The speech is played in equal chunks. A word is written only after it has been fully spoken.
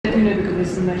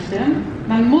begrüßen möchte.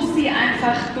 Man muss sie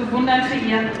einfach bewundern für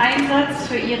ihren Einsatz,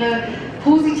 für ihre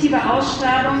positive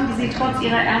Ausstrahlung, die sie trotz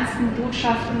ihrer ernsten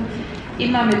Botschaften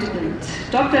immer mitbringt.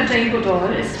 Dr. Jane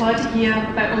Goodall ist heute hier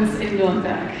bei uns in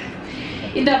Nürnberg.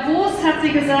 In Davos hat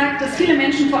sie gesagt, dass viele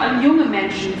Menschen, vor allem junge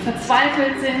Menschen,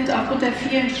 verzweifelt sind aufgrund der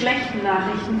vielen schlechten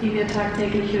Nachrichten, die wir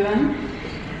tagtäglich hören.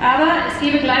 Aber es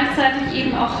gebe gleichzeitig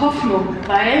eben auch Hoffnung,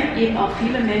 weil eben auch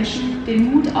viele Menschen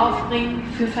den Mut aufbringen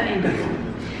für Veränderung.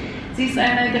 Sie ist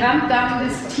eine Grande Dame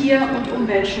des Tier- und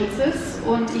Umweltschutzes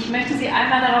und ich möchte Sie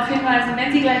einmal darauf hinweisen,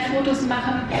 wenn Sie gleich Fotos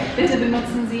machen, bitte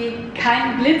benutzen Sie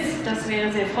keinen Blitz, das wäre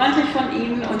sehr freundlich von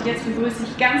Ihnen. Und jetzt begrüße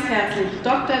ich ganz herzlich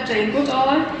Dr. Jane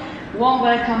Goodall. Warm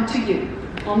welcome to you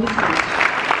on the stage.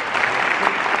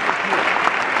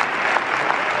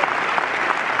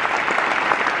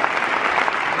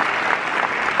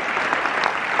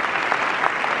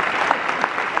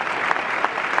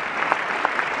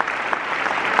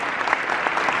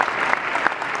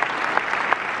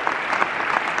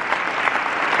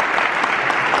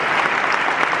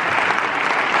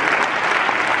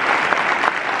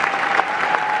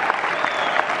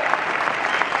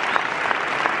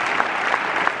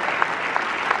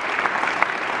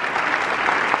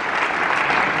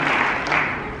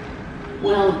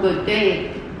 Good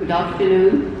day, good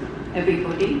afternoon,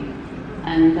 everybody,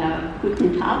 and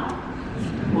guten Tag.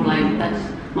 Well,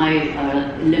 that's my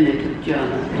limit of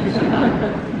German.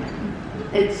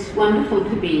 It's wonderful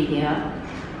to be here.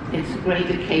 It's a great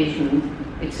occasion.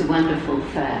 It's a wonderful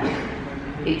fair.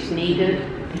 It's needed.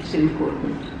 It's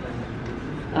important.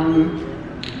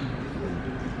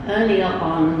 Earlier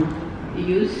on,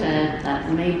 you said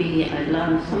that maybe I'd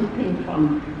learned something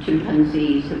from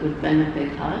chimpanzees that would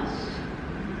benefit us.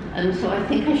 And so I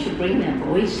think I should bring their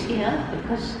voice here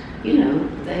because, you know,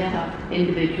 they are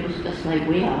individuals just like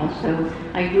we are. So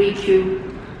I greet you.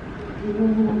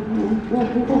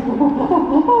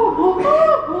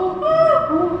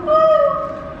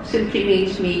 Simply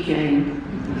means me, Jane.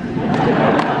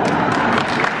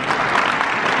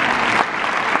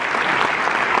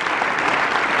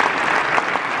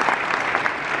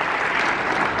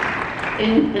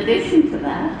 In addition to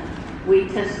that, we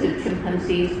tested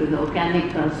chimpanzees with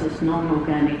organic versus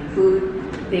non-organic food.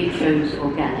 They chose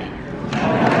organic. I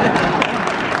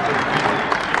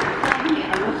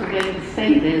wasn't going to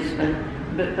say this,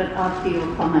 but after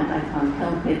your comment, I can't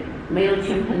help it. Male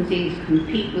chimpanzees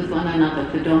compete with one another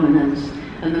for dominance,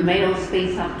 and the males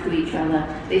face up to each other.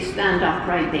 They stand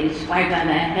upright, they swipe at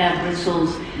their hair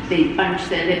bristles, they bunch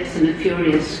their lips in a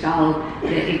furious scowl.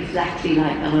 They're exactly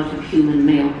like a lot of human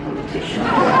male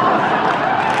politicians.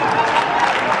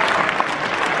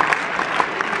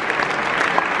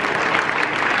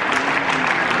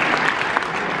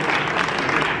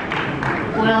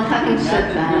 Well, having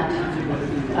said that,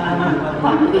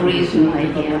 part of the reason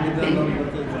we're here, I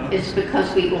think, is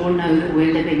because we all know that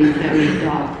we're living in very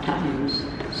dark times,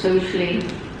 socially,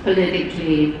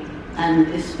 politically, and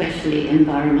especially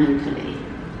environmentally.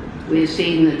 We're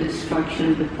seeing the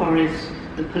destruction of the forests,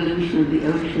 the pollution of the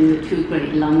ocean, the two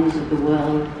great lungs of the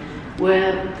world.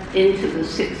 We're into the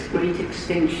sixth great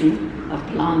extinction of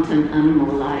plant and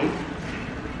animal life,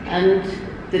 and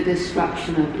the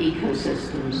destruction of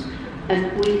ecosystems.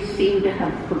 And we seem to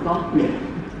have forgotten it.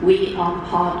 We are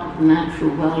part of the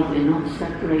natural world. We're not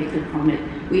separated from it.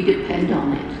 We depend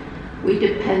on it. We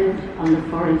depend on the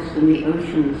forests and the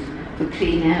oceans for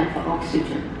clean air, for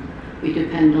oxygen. We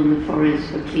depend on the forests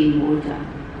for clean water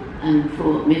and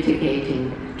for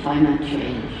mitigating climate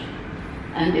change.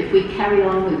 And if we carry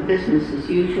on with business as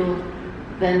usual,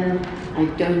 then I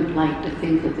don't like to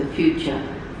think of the future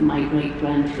for my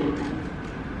great-grandchildren.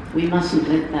 We mustn't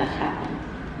let that happen.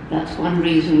 That's one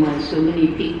reason why so many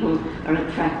people are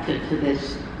attracted to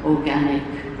this organic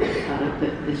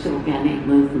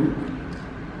movement.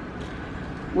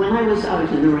 When I was out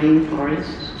in the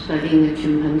rainforest studying the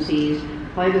chimpanzees,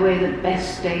 by the way, the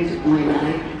best days of my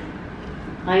life,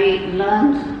 I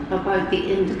learned about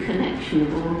the interconnection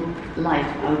of all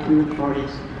life out in the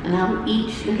forest and how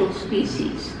each little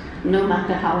species, no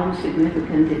matter how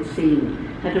insignificant it seemed,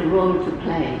 had a role to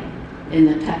play in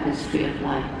the tapestry of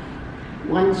life.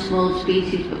 One small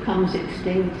species becomes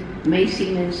extinct, may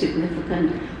seem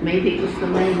insignificant, maybe it was the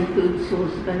main food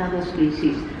source of another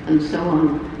species, and so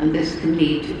on, and this can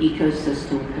lead to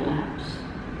ecosystem collapse.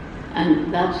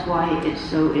 And that's why it's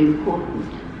so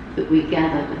important that we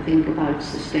gather to think about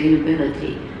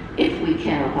sustainability if we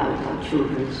care about our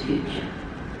children's future.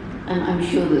 And I'm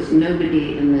sure there's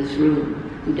nobody in this room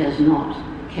who does not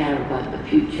care about the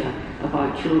future of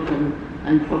our children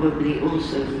and probably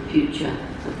also the future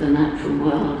of the natural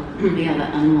world, the other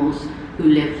animals who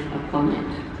live upon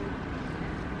it.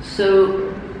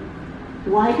 So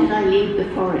why did I leave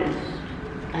the forest?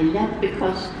 I left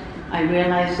because I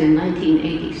realized in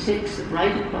 1986 that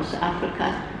right across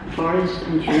Africa, forests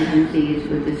and chimpanzees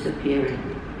were disappearing.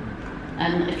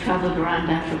 And I traveled around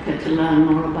Africa to learn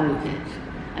more about it.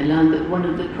 I learned that one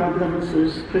of the problems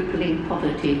was crippling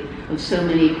poverty of so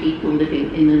many people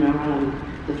living in and around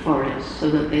the forest, so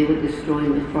that they were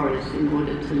destroying the forest in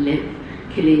order to live,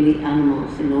 killing the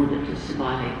animals in order to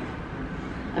survive.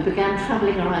 I began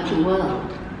traveling around the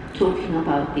world, talking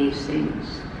about these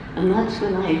things, and that's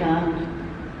when I learned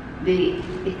the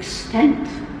extent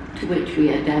to which we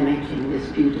are damaging this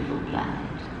beautiful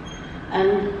planet.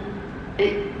 And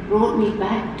it brought me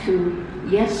back to,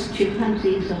 yes,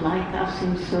 chimpanzees are like us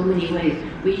in so many ways.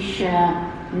 We share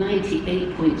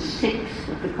 98.6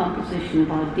 of the composition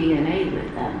of our DNA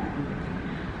with them.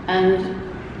 And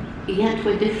yet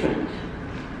we're different.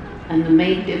 And the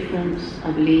main difference,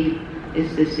 I believe,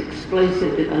 is this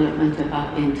explosive development of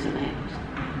our intellect.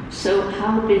 So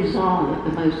how bizarre that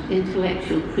the most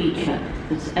intellectual creature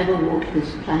that's ever walked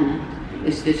this planet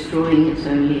is destroying its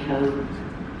only home.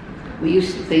 We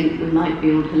used to think we might be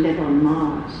able to live on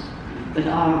Mars, but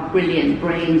our brilliant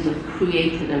brains have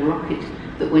created a rocket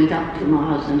that went up to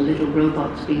Mars and little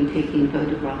robots being taking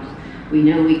photographs. We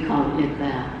know we can't live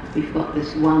there. We've got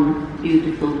this one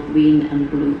beautiful green and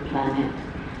blue planet,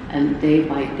 and day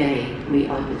by day we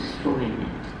are destroying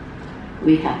it.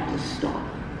 We have to stop.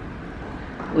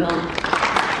 Well,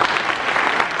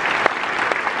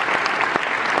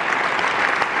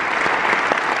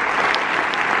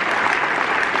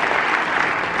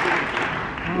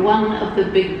 one of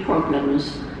the big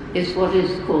problems is what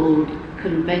is called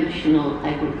conventional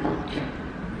agriculture.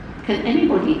 Can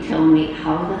anybody tell me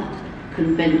how that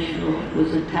conventional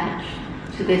was attached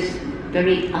to this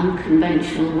very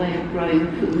unconventional way of growing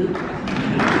food?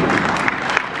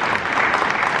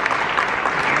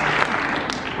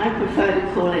 I prefer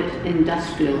to call it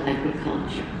industrial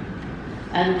agriculture.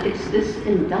 And it's this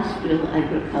industrial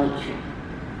agriculture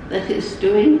that is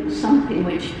doing something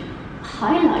which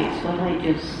highlights what I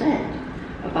just said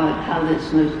about how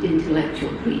this most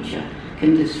intellectual creature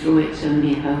can destroy its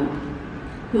only home.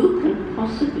 Who can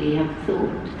possibly have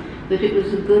thought that it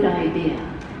was a good idea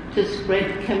to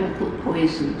spread chemical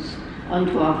poisons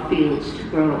onto our fields to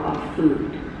grow our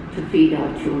food, to feed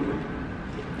our children?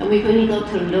 And we've only got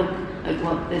to look at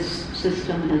what this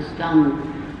system has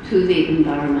done to the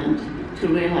environment to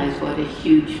realize what a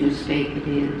huge mistake it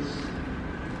is.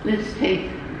 Let's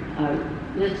take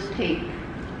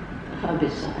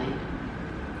herbicide.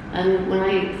 And when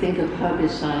I think of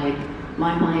herbicide,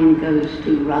 my mind goes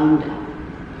to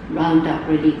Roundup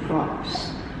ready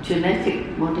crops.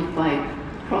 Genetic modified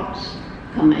crops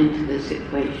come into this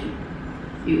equation.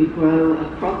 You grow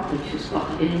a crop which has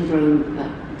got ingrown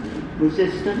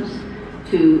resistance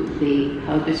to the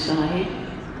herbicide.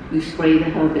 You spray the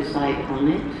herbicide on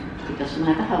it. It doesn't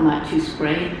matter how much you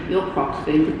spray, your crop's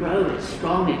going to grow. It's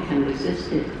strong, it can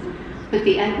resist it. But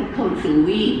the agricultural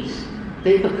weeds,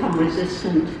 they become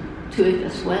resistant to it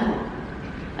as well.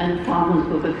 And farmers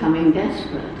were becoming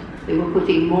desperate. They were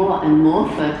putting more and more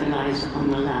fertilizer on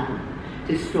the land,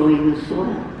 destroying the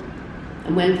soil.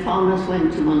 And when farmers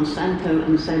went to Monsanto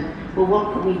and said, well,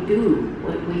 what can we do?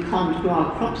 We can't grow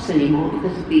our crops anymore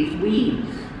because of these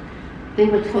weeds. They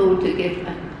were told to give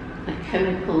a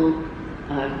chemical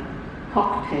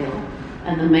cocktail,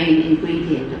 and the main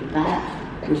ingredient of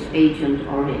that was Agent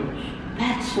Orange.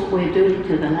 That's what we're doing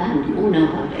to the land. You all know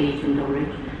about Agent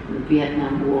Orange and the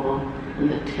Vietnam War and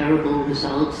the terrible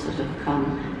results that have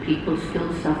come. People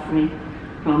still suffering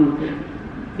from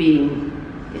being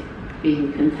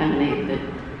contaminated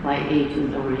by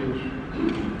Agent Orange.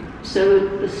 So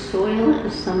the soil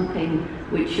is something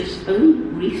which has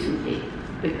only recently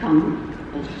become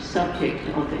a subject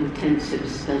of intensive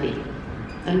study.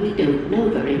 And we don't know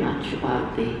very much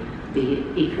about the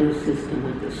ecosystem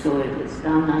of the soil that's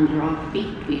down under our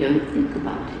feet. We don't think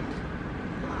about it.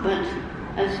 But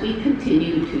as we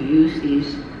continue to use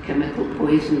these chemical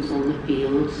poisons on the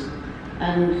fields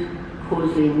and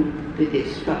causing the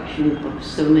destruction of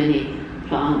so many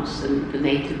plants and the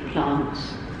native plants,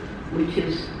 which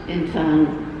is in turn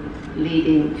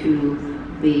leading to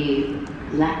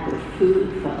the lack of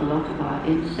food for a lot of our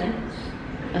insects.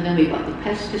 And then we've got the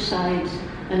pesticides,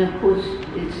 and of course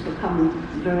it's become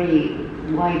very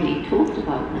widely talked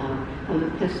about now how the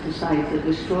pesticides are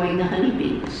destroying the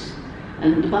honeybees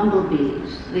and the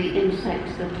bumblebees, the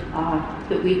insects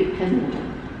that we depend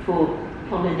on for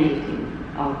pollinating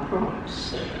our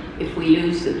crops. If we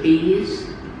lose the bees,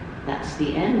 that's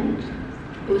the end.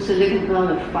 There was a little girl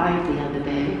of 5 the other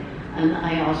day, and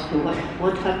I asked her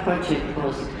what her project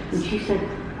was, and she said,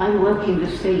 I'm working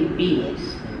to save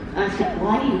bees. And I said,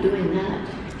 why are you doing that?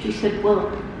 She said,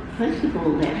 well, first of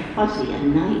all, they're fuzzy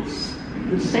and nice.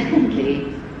 And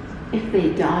secondly, if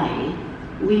they die,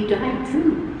 we die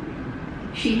too.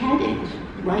 She had it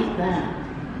right there.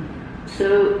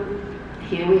 So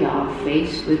here we are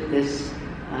faced with this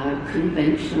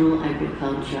conventional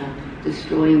agriculture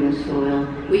destroying the soil.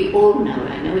 We all know,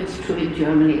 I know it's true in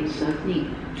Germany, it's certainly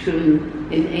true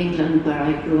in England where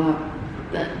I grew up,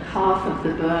 that half of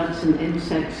the birds and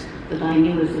insects that I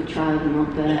knew as a child are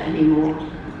not there anymore.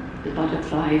 The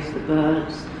butterflies, the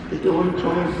birds, the dawn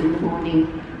calls in the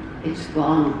morning, it's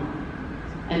gone.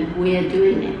 And we're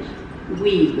doing it.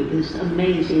 We, with this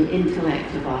amazing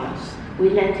intellect of ours,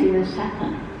 we're letting this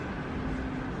happen.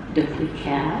 Don't we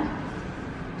care?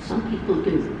 Some people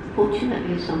do.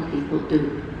 Fortunately, some people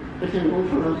do. But an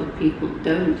awful lot of people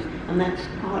don't, and that's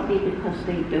partly because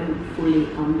they don't fully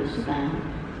understand.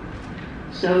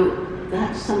 So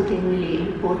that's something really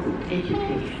important,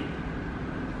 education.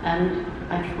 And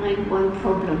I find one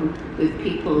problem with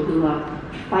people who are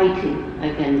fighting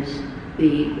against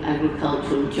the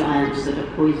agricultural giants that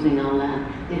are poisoning our land.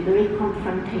 They're very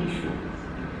confrontational.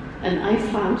 And I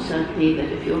found certainly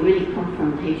that if you're really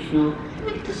confrontational,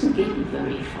 it doesn't get you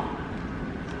very far.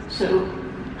 So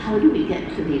how do we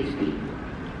get to these people?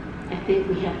 I think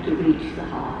we have to reach the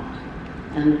heart.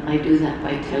 And I do that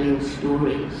by telling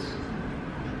stories.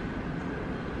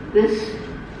 This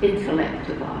intellect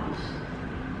of ours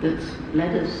that's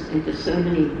led us into so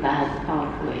many bad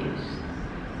pathways.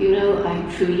 You know,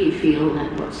 I truly feel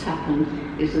that what's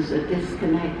happened is there's a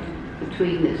disconnect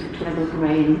between this clever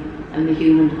brain and the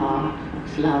human heart.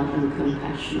 It's love and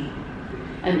compassion.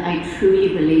 And I truly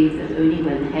believe that only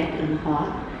when head and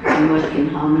heart can work in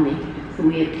harmony can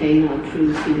we attain our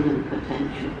true human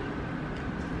potential.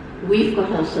 We've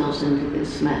got ourselves into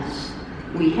this mess.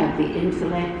 We have the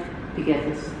intellect to get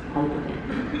us out of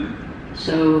it.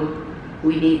 So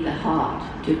we need the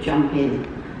heart to jump in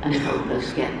and help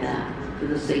us get there for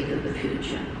the sake of the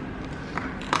future.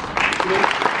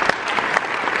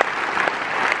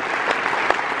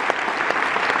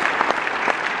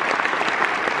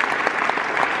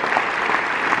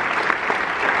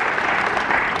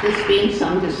 There's been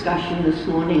some discussion this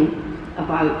morning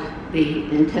about the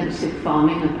intensive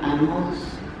farming of animals,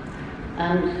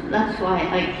 and that's why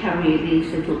I carry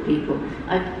these little people.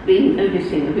 I've been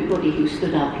noticing everybody who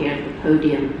stood up here at the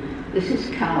podium. This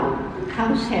is Cow.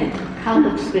 Cow's head. Cow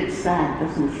looks a bit sad,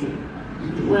 doesn't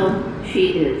she? Well,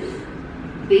 she is.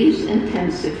 These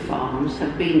intensive farms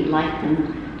have been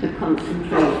likened to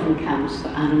concentration camps for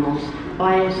animals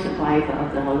by a survivor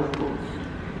of the Holocaust.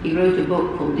 He wrote a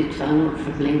book called Eternal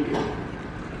Treblinka.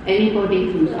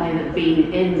 Anybody who's either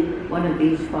been in one of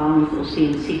these farms or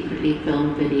seen secretly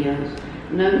filmed videos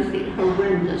knows the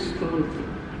horrendous cruelty.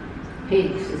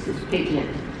 Pigs, this is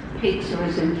Piglet. Pigs are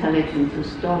as intelligent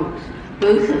as dogs.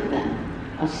 Both of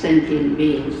them are sentient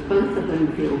beings. Both of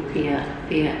them feel fear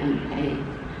and pain.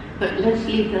 But let's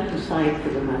leave that aside for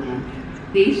the moment.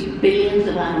 These billions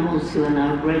of animals who are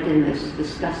now bred in this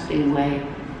disgusting way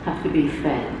have to be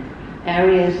fed.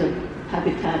 Areas of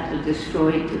habitat are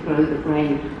destroyed to grow the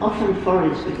grain, often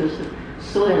forests because the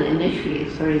soil initially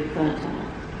is very fertile.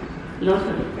 A lot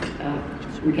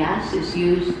of gas is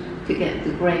used to get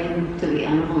the grain to the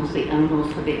animals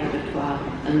for the abattoir,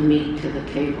 and the meat to the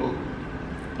table.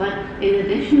 But in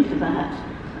addition to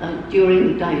that,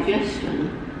 during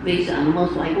digestion, these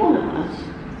animals, like all of us,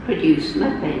 produce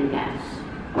methane gas.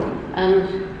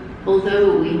 And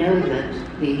although we know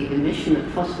that the emission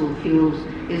of fossil fuels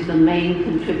is the main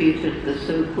contributor to the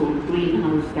so-called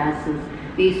greenhouse gases,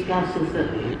 these gases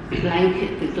that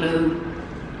blanket the globe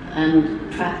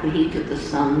and trap the heat of the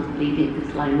sun, leading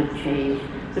to climate change.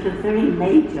 But a very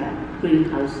major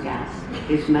greenhouse gas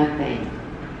is methane,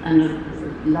 and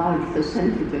a large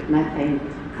percentage of methane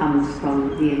comes from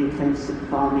the intensive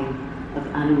farming of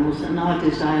animals and our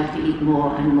desire to eat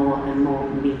more and more and more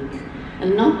meat.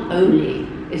 And not only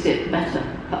is it better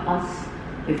for us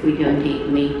if we don't eat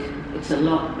meat, it's a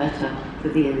lot better for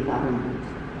the environment.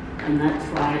 And that's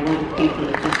why a lot of people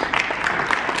are just...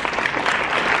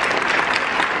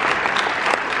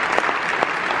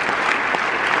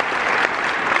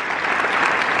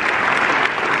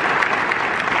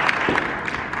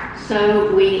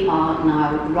 So we are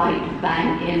now right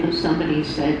bang in, as somebody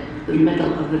said, the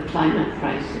middle of the climate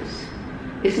crisis.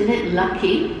 Isn't it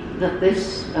lucky that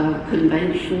this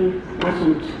convention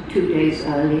wasn't 2 days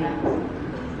earlier?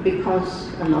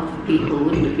 Because a lot of people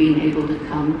wouldn't have been able to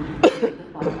come to the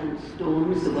violent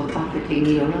storms that were buffeting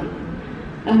Europe.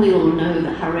 And we all know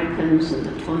the hurricanes and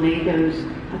the tornadoes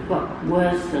have got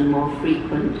worse and more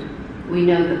frequent. We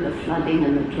know that the flooding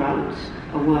and the droughts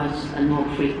are worse and more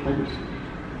frequent.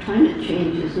 Climate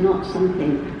change is not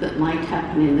something that might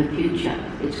happen in the future.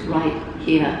 It's right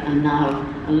here and now,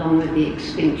 along with the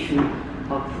extinction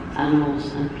of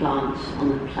animals and plants on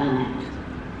the planet.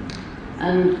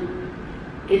 And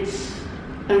it's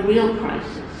a real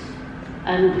crisis.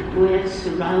 And we're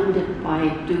surrounded by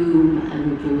doom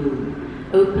and gloom.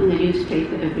 Open the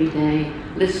newspaper every day,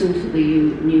 listen to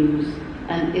the news,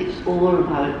 and it's all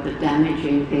about the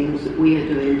damaging things that we are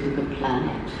doing to the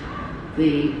planet.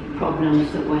 The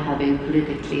problems that we're having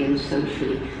politically and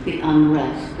socially, the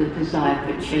unrest, the desire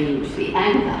for change, the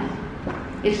anger.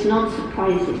 It's not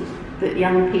surprising that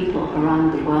young people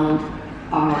around the world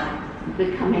are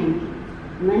becoming,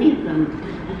 many of them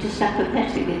are just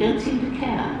apathetic. They don't seem to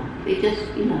care. They just,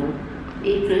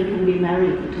 eat, drink and be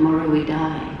merry, for tomorrow we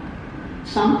die.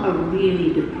 Some are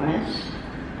really depressed,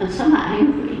 and some are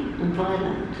angry and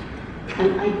violent,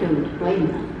 and I don't blame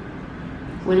them.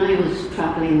 When I was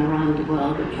traveling around the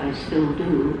world, which I still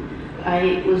do,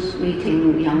 I was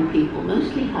meeting young people,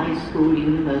 mostly high school,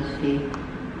 university,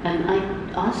 and I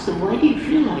asked them, why do you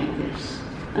feel like this?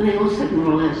 And they all said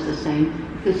more or less the same,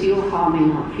 because you're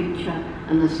harming our future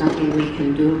and there's nothing we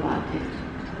can do about it.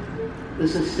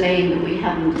 There's a saying that we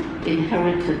haven't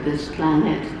inherited this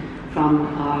planet from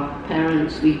our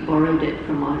parents, we borrowed it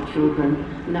from our children.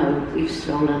 No, we've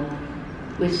stolen.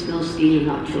 We're still stealing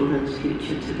our children's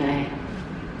future today.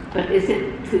 But is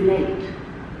it too late?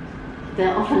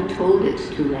 They're often told it's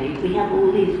too late. We have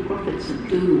all these prophets of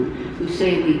doom who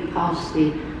say we've passed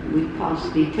the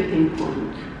tipping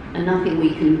point and nothing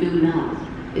we can do now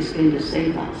is going to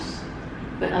save us.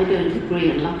 But I don't agree,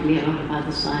 and luckily a lot of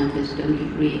other scientists don't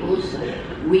agree also.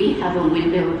 We have a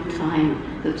window of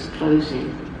time that's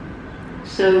closing.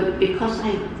 So because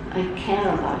I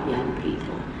care about young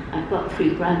people, I've got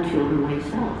 3 grandchildren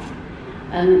myself,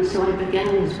 and so I began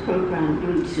this program,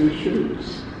 Roots and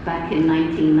Shoots, back in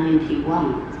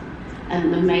 1991.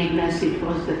 And the main message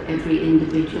was that every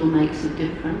individual makes a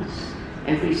difference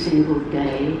every single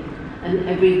day, and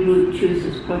every group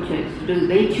chooses projects to do.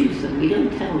 They choose them, we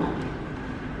don't tell them.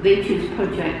 They choose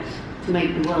projects to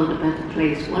make the world a better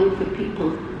place, one for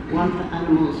people, one for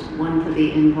animals, one for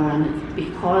the environment,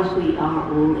 because we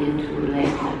are all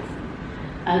interrelated.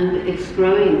 And it's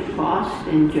growing fast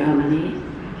in Germany.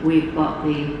 We've got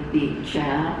the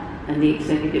chair and the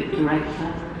executive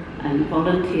director and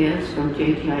volunteers from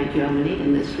JTI Germany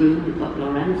in this room. We've got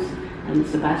Lorenz and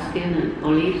Sebastian and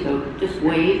Ollie, so just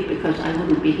wave, because I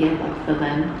wouldn't be here but for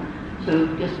them. So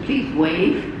just please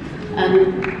wave.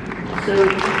 So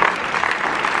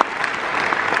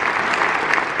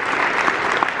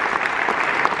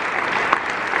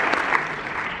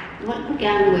what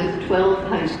began with 12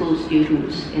 high school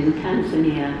students in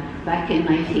Tanzania back in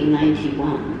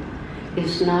 1991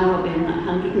 is now in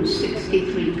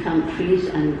 163 countries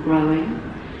and growing.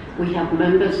 We have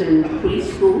members in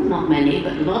preschool, not many,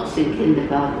 but lots in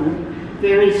kindergarten,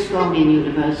 very strong in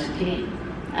university,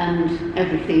 and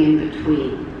everything in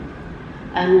between.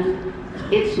 And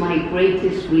it's my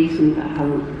greatest reason for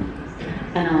hope.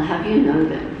 And I'll have you know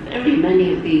that very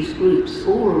many of these groups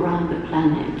all around the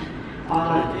planet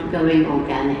are going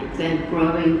organic. They're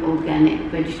growing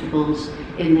organic vegetables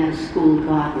in their school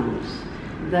gardens.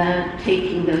 They're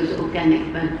taking those organic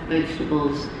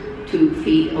vegetables to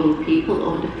feed old people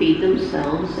or to feed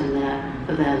themselves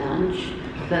for their lunch.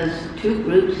 There's 2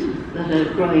 groups that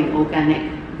are growing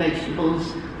organic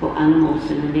vegetables for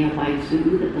animals in a nearby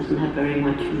zoo that doesn't have very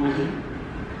much money.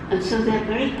 And so they're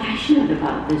very passionate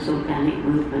about this organic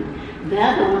movement.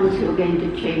 They're the ones who are going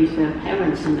to change their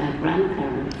parents and their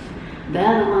grandparents.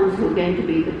 They're the ones who are going to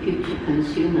be the future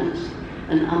consumers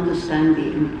and understand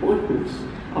the importance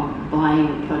of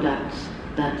buying products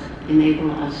that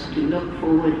enable us to look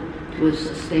forward to a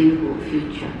sustainable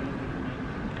future.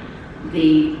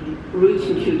 The Roots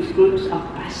and Shoots groups are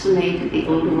fascinated, the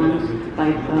older ones,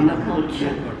 by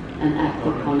permaculture and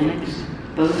aquaponics,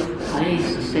 both highly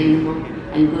sustainable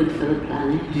and good for the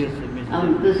planet.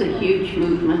 There's a huge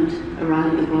movement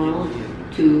around the world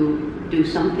to do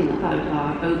something about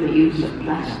our overuse of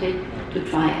plastic, to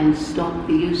try and stop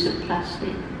the use of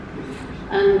plastic.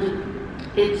 And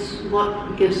it's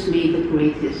what gives me the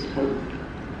greatest hope.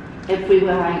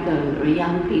 Everywhere I go, there are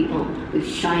young people with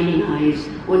shining eyes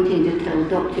wanting to tell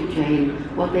Dr. Jane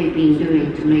what they've been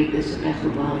doing to make this a better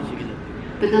world.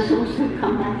 But there's also,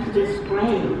 come back to this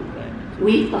brain.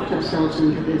 We've got ourselves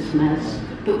into this mess,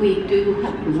 but we do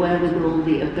have the wherewithal,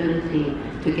 the ability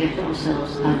to get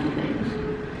ourselves out of it.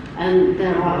 And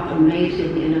there are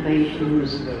amazing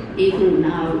innovations, even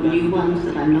now new ones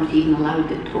that I'm not even allowed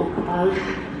to talk about,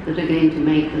 that are going to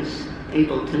make us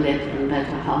able to live in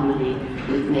better harmony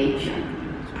with nature.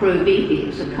 Rede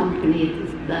is a company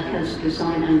that has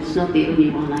designed, and it's not the only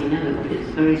one I know, but it's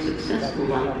a very successful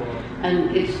one,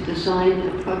 and it's designed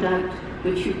a product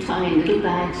which you tie in little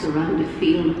bags around a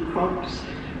field of crops,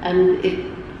 and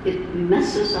it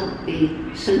messes up the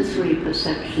sensory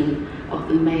perception of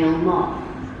the male moth.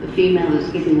 The female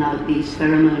is giving out these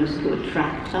pheromones to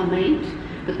attract her mate,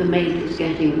 but the mate is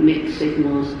getting mixed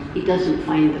signals. He doesn't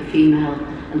find the female,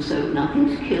 and so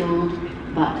nothing's killed,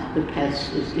 but the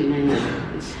pest is diminished.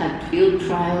 It's had field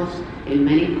trials in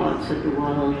many parts of the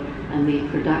world, and the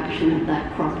production of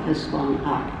that crop has gone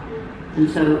up. And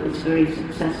so it's very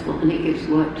successful, and it gives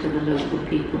work to the local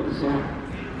people as well.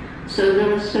 So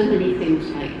there are so many things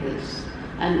like this,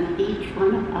 and each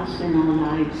one of us in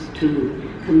our lives too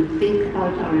can think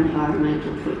about our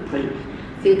environmental footprint,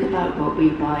 think about what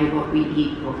we buy, what we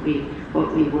eat, what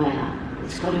we wear.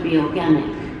 It's got to be organic,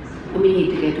 and we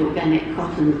need to get organic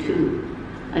cotton too.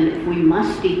 And if we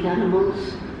must eat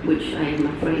animals, which I am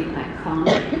afraid I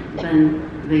can't,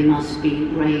 then they must be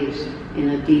raised in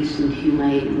a decent,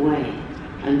 humane way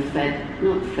and fed,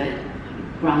 not fed,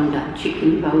 ground up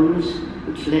chicken bones,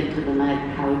 which led to the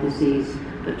mad cow disease,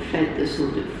 but fed the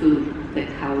sort of food that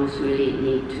cows really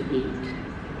need to eat.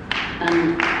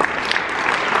 And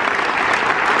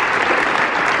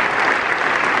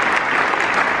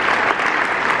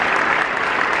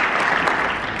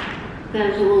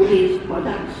there's all these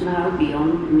products now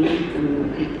beyond meat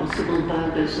and impossible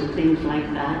burgers and things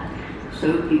like that.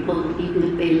 So people, even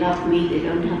if they love meat, they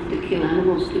don't have to kill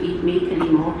animals to eat meat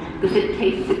anymore because it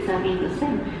tastes exactly the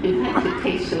same. In fact, it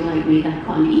tastes so like meat I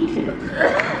can't eat it.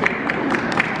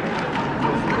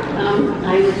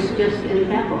 I was just in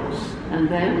Davos, and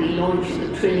there we launched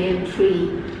the Trillion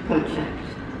Tree Project.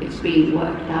 It's being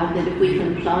worked out that if we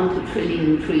can plant 1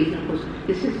 trillion trees, of course,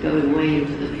 this is going way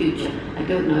into the future. I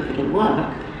don't know if it'll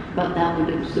work, but that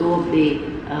would absorb the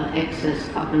excess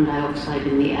carbon dioxide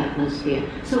in the atmosphere.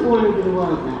 So all over the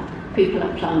world now, people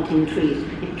are planting trees.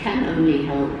 It can only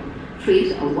help.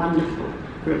 Trees are wonderful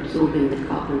for absorbing the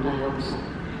carbon dioxide.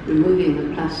 Removing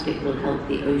the plastic will help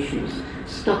the oceans.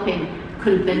 Stopping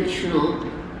conventional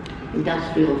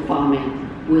industrial farming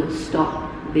will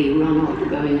stop the runoff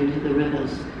going into the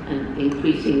rivers and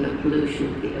increasing the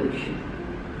pollution of the ocean.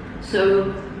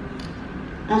 So,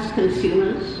 as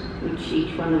consumers, which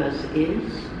each one of us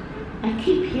is, I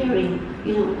keep hearing,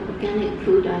 organic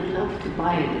food, I'd love to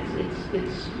buy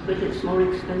it, but it's more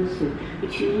expensive.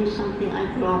 But something,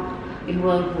 I grew up in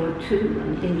World War II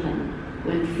in England,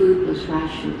 when food was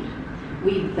rationed.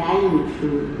 We valued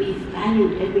food, we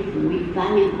valued everything, we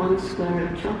valued 1 square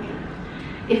of chocolate.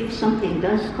 If something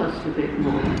does cost a bit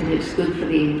more, and it's good for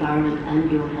the environment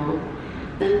and your health,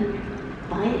 then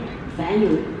buy it,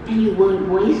 value it, and you won't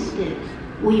waste it.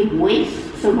 We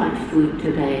waste so much food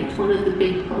today. It's one of the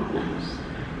big problems.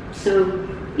 So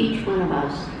each one of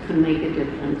us can make a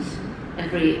difference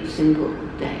every single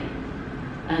day.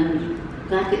 And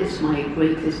that is my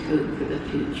greatest hope for the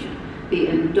future. The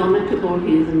indomitable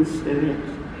human spirit.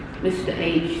 Mr.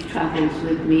 H travels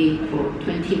with me for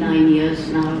 29 years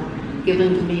now,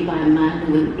 given to me by a man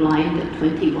who went blind at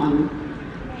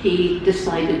 21. He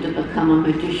decided to become a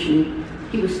magician.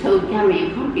 He was told, Gary,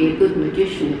 you can't be a good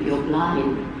magician if you're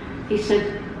blind. He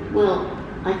said, well,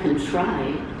 I can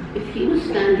try. If he was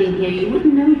standing here, you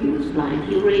wouldn't know he was blind.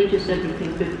 He arranges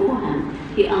everything beforehand.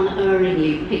 He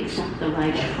unerringly picks up the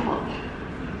right crop.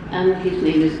 And his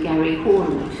name is Gary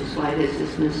Horn, which is why this is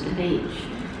Mr. H.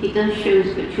 He does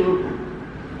shows for children.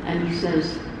 And he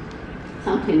says,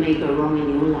 something may go wrong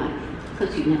in your life,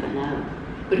 because you never know.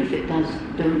 But if it does,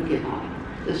 don't give up.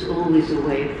 There's always a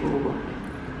way forward.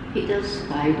 He does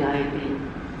skydiving.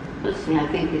 Personally, I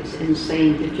think it's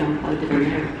insane to jump out of an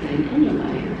airplane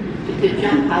anyway. But to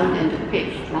jump out into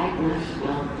pitch blackness,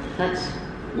 well, that's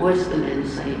worse than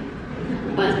insane.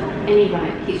 But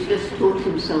anyway, he's just taught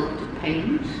himself to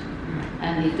paint,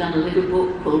 and he's done a little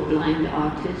book called Blind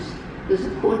Artist. There's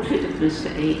a portrait of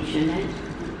Mr. H in it,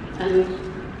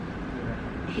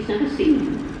 and he's never seen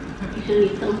him. He's only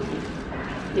felt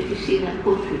it. If you see that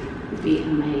portrait, you'll be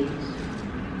amazed.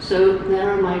 So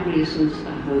there are my reasons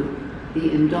for hope.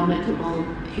 The indomitable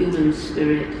human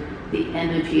spirit, the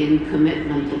energy and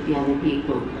commitment of young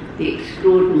people, the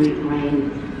extraordinary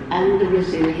brain, and the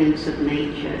resilience of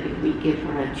nature if we give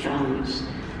her a chance.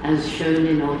 As shown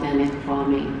in organic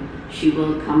farming, she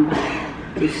will come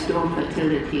back, restore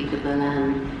fertility to the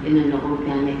land in an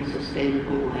organic,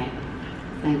 sustainable way.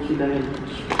 Thank you very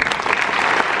much.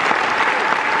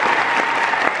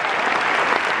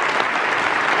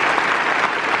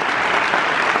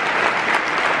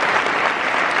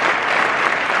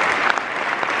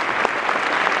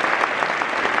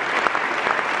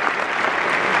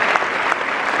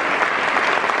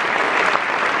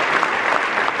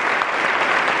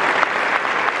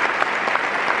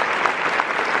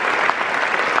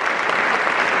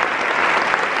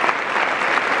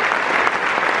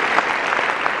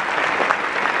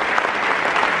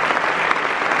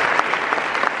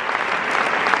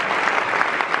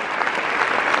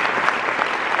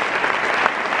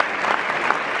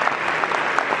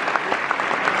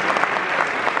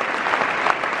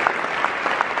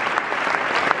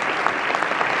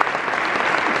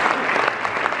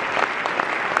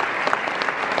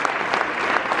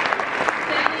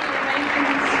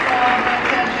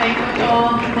 Jane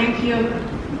Goodall. Thank you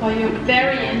for your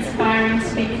very inspiring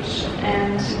speech,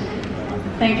 and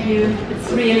thank you.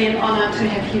 It's really an honor to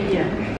have you here.